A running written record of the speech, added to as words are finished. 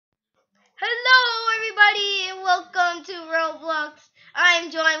welcome to Roblox.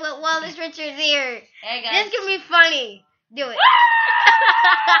 I'm joined with Wallace Richards here. Hey guys. This can be funny. Do it.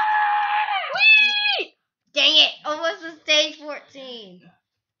 Whee! Dang it! Almost to stage 14.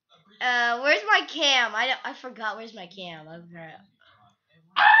 Where's my cam? I forgot. Where's my cam? I forgot.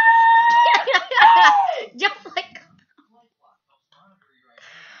 Jump like.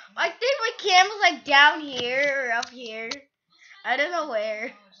 I think my cam was like down here or up here. I don't know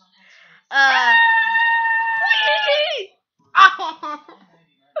where.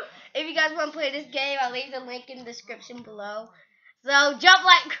 If you guys want to play this game, I'll leave the link in the description below. So jump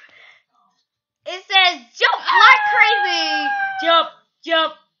like it says, jump like crazy. Jump,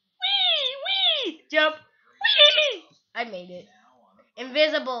 jump, wee, jump, wee. I made it.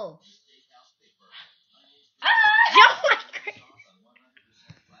 Invisible. Jump like crazy.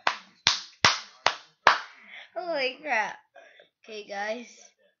 Holy crap. Okay, guys.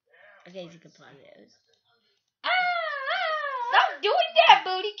 Okay, you can pause it. Stop doing that,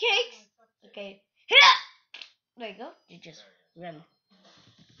 booty cakes. Okay. There you go. You just run.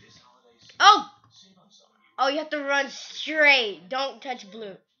 Oh! Oh, you have to run straight. Don't touch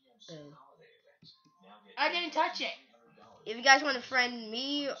blue. I didn't touch it. If you guys want to friend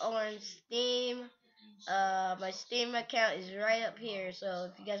me on Steam, my Steam account is right up here. So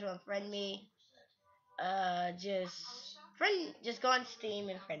if you guys want to friend me, just go on Steam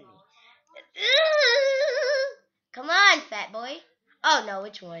and friend me. Come on, fat boy. Oh no,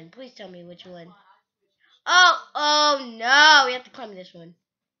 which one? Please tell me which one. Oh no, we have to climb this one.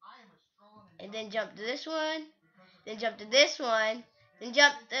 And then jump to this one. Then jump to this one. Then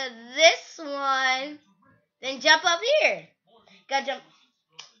jump to this one. Then jump up here. Gotta jump.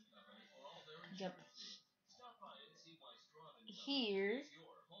 Jump here.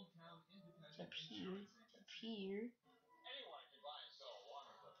 Jump here. Jump here.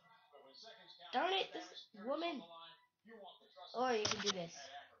 Darn it, this woman. Or you can do this.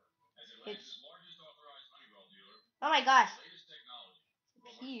 Oh my gosh.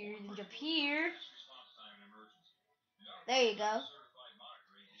 Jump here, then jump here. There you go.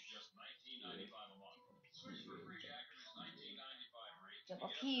 Jump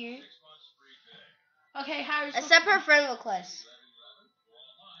up here. Okay, how is Accept her friend request.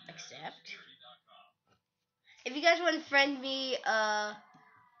 Accept. If you guys want to friend me,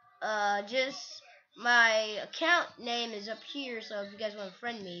 just my account name is up here. So if you guys want to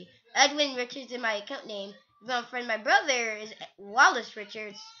friend me, Edwin Richards is my account name. If you want to friend my brother, is Wallace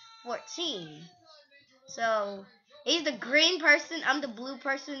Richards 14. So he's the green person. I'm the blue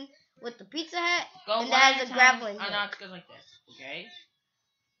person with the pizza hat. Go and that has a grappling hook. not good like this. Okay.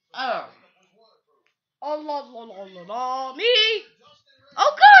 Oh. Oh la me.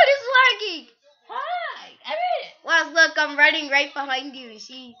 Oh god, it's lagging. Hi. I made it. Wallace, look, I'm running right behind you.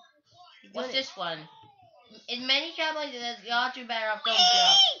 See? What's this one? In many jobs like this, you all do better off don't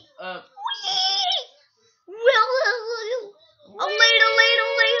jump.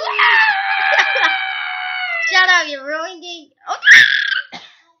 Shut up, you're ruining. Oh.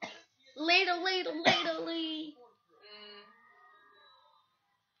 Later.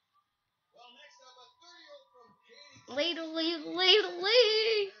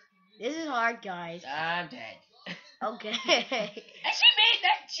 This is hard, guys. I'm dead. Okay. And she made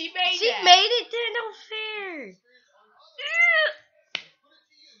that. She made it. Then no fair.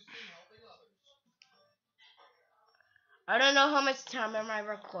 I don't know how much time am I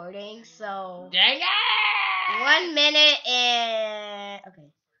recording, so dang it! 1 minute and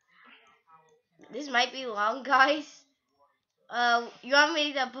okay. This might be long, guys. You want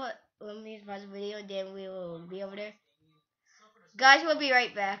me to pause the video and then we will be over there? Guys, we'll be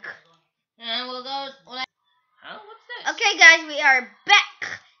right back. And we'll go. Huh? What's this? Okay, guys, we are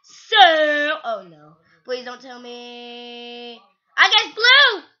back. So, oh no, please don't tell me. I guess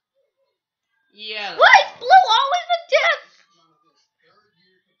blue. Yeah. Why is blue always the death?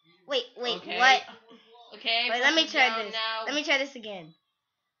 Wait, okay. what? Okay. Wait, let me try this. Now. Let me try this again.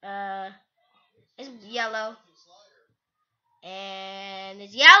 It's yellow. And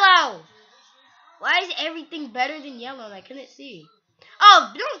it's yellow. Why is everything better than yellow? And I couldn't see.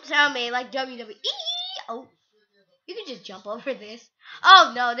 Oh, don't tell me like WWE. Oh, you can just jump over this.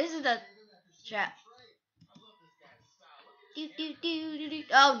 Oh no, this is the trap.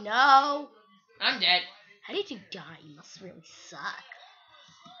 Oh no. I'm dead. How did you die? You must really suck.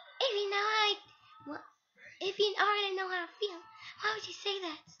 If you already know how to feel, why would you say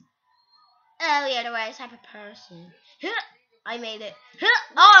that? Oh, yeah, the right type of person. I made it.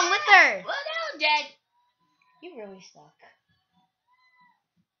 Oh, I'm with her. Well, now I'm dead. You really suck.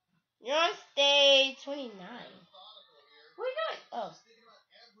 You're on stage 29. What are you doing? Oh.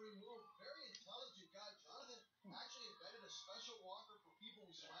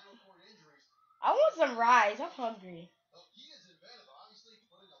 I want some rice. I'm hungry.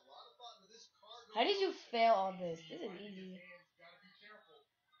 How did you fail on this? This is easy.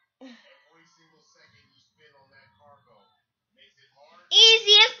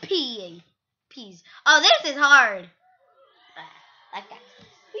 Easy as peas. Oh, this is hard. Like that.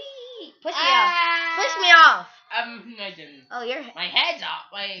 Whee! Push me off. Push me off. I didn't. Oh, your My head's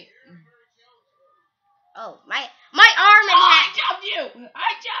off. Wait. Oh, my arm and I head. jumped you.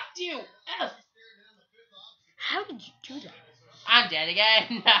 I jumped you. Ugh. How did you do that? I'm dead again.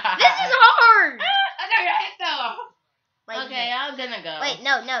 This is hard. I got your head fell off. My Okay, head. I'm gonna go. Wait,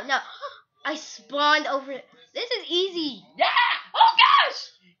 no. I spawned over. This is easy. Yeah. Oh gosh.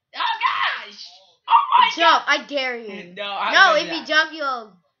 Oh gosh. Oh my Jump! I dare you. No, I'm No, gonna if you die. jump,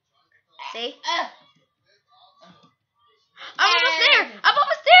 you'll. See? Uh, I'm almost there. I'm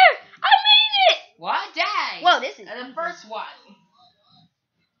almost there. I made it. what? Dang. Whoa, this is the first one.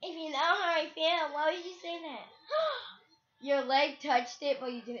 If you know how I feel, why would you say that? Your leg touched it,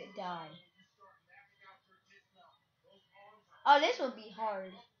 but you didn't die. Oh, this will be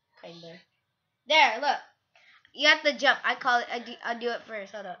hard. Kinda. There, look. You have to jump. I call it. I'll do it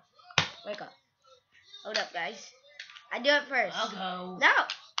first. Hold up. Wake up. Hold up, guys. I do it first. I'll go. No.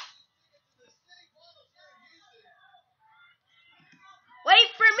 Wait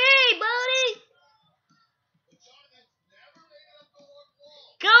for me, buddy.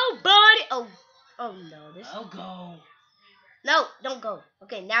 Go, buddy. Oh no. This. I'll go. No, don't go.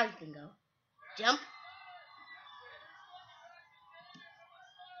 Okay, now you can go. Jump.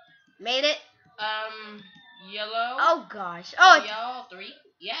 Made it. Yellow. Oh gosh. Oh, yellow 3.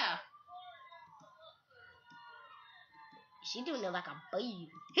 Yeah. she doing it like a baby.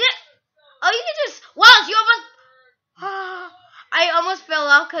 Hit. Oh, you can just. Wallace, you almost. I almost fell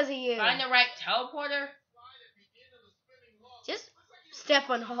off because of you. Find the right teleporter. Just step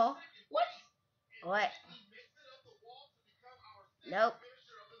on the hole. What? What? Nope.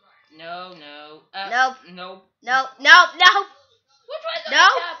 No. Nope. Nope. No. Which one's the No.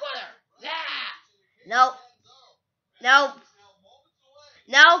 right teleporter? Yeah. Nope.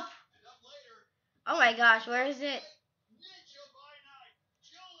 Nope. Oh my gosh, where is it?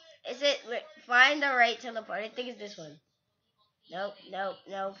 Is it? Find the right teleport. I think it's this one. Nope.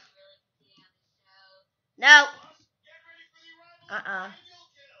 No.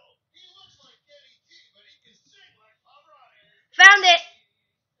 Found it.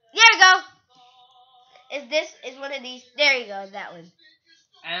 There we go. Is one of these? There you go. That one.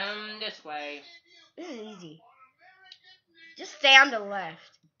 This way. This is easy. Just stay on the left.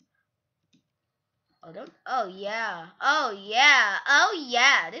 Oh, don't. Oh yeah.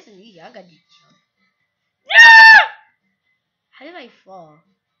 This is easy. I got this. No! How did I fall?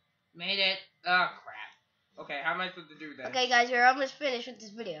 Made it. Oh crap. Okay, how am I supposed to do that? Okay, guys, we're almost finished with this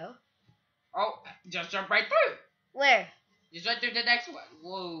video. Oh, just jump right through. Where? Just right through the next one.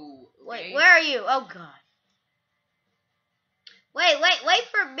 Whoa. Okay. Wait, where are you? Oh god. Wait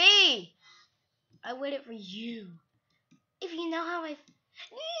for me. I waited for you. If you know how I.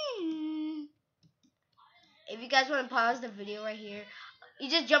 If you guys want to pause the video right here, you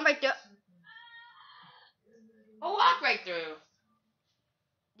just jump right through. Oh, walk right through.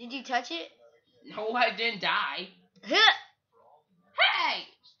 Did you touch it? No, I didn't die. Hey!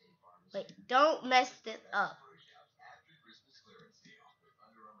 Wait, don't mess it up.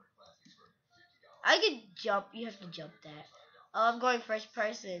 I can jump. You have to jump that. Oh, I'm going first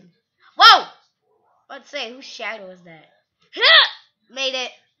person. Whoa! Let's say, whose shadow is that? Made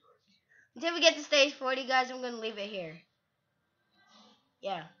it. Until we get to stage 40, guys, I'm going to leave it here.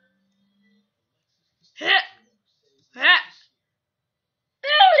 Yeah.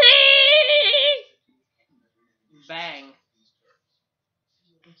 Bang.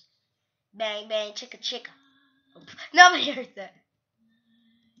 Bang, bang, chicka, chicka. Nobody heard that.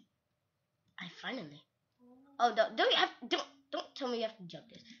 I finally. Oh, don't tell me you have to jump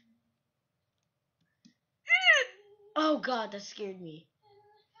this. Oh god, that scared me.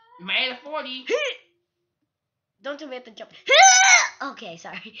 Made a 40. Don't tell me I have to jump. Okay,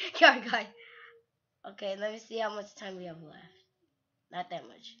 sorry. Sorry, guys. Okay, let me see how much time we have left. Not that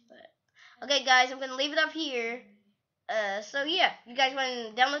much, but okay, guys, I'm gonna leave it up here. So yeah, if you guys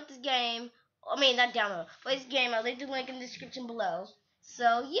want to download this game, I mean not download, play this game, I'll leave the link in the description below.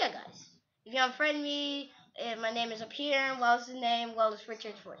 So yeah, guys, if you want to friend me, my name is up here. Wallace's name, Wallace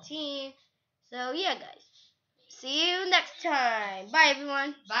Richards 14. So yeah, guys, see you next time. Bye,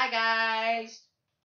 everyone. Bye, guys.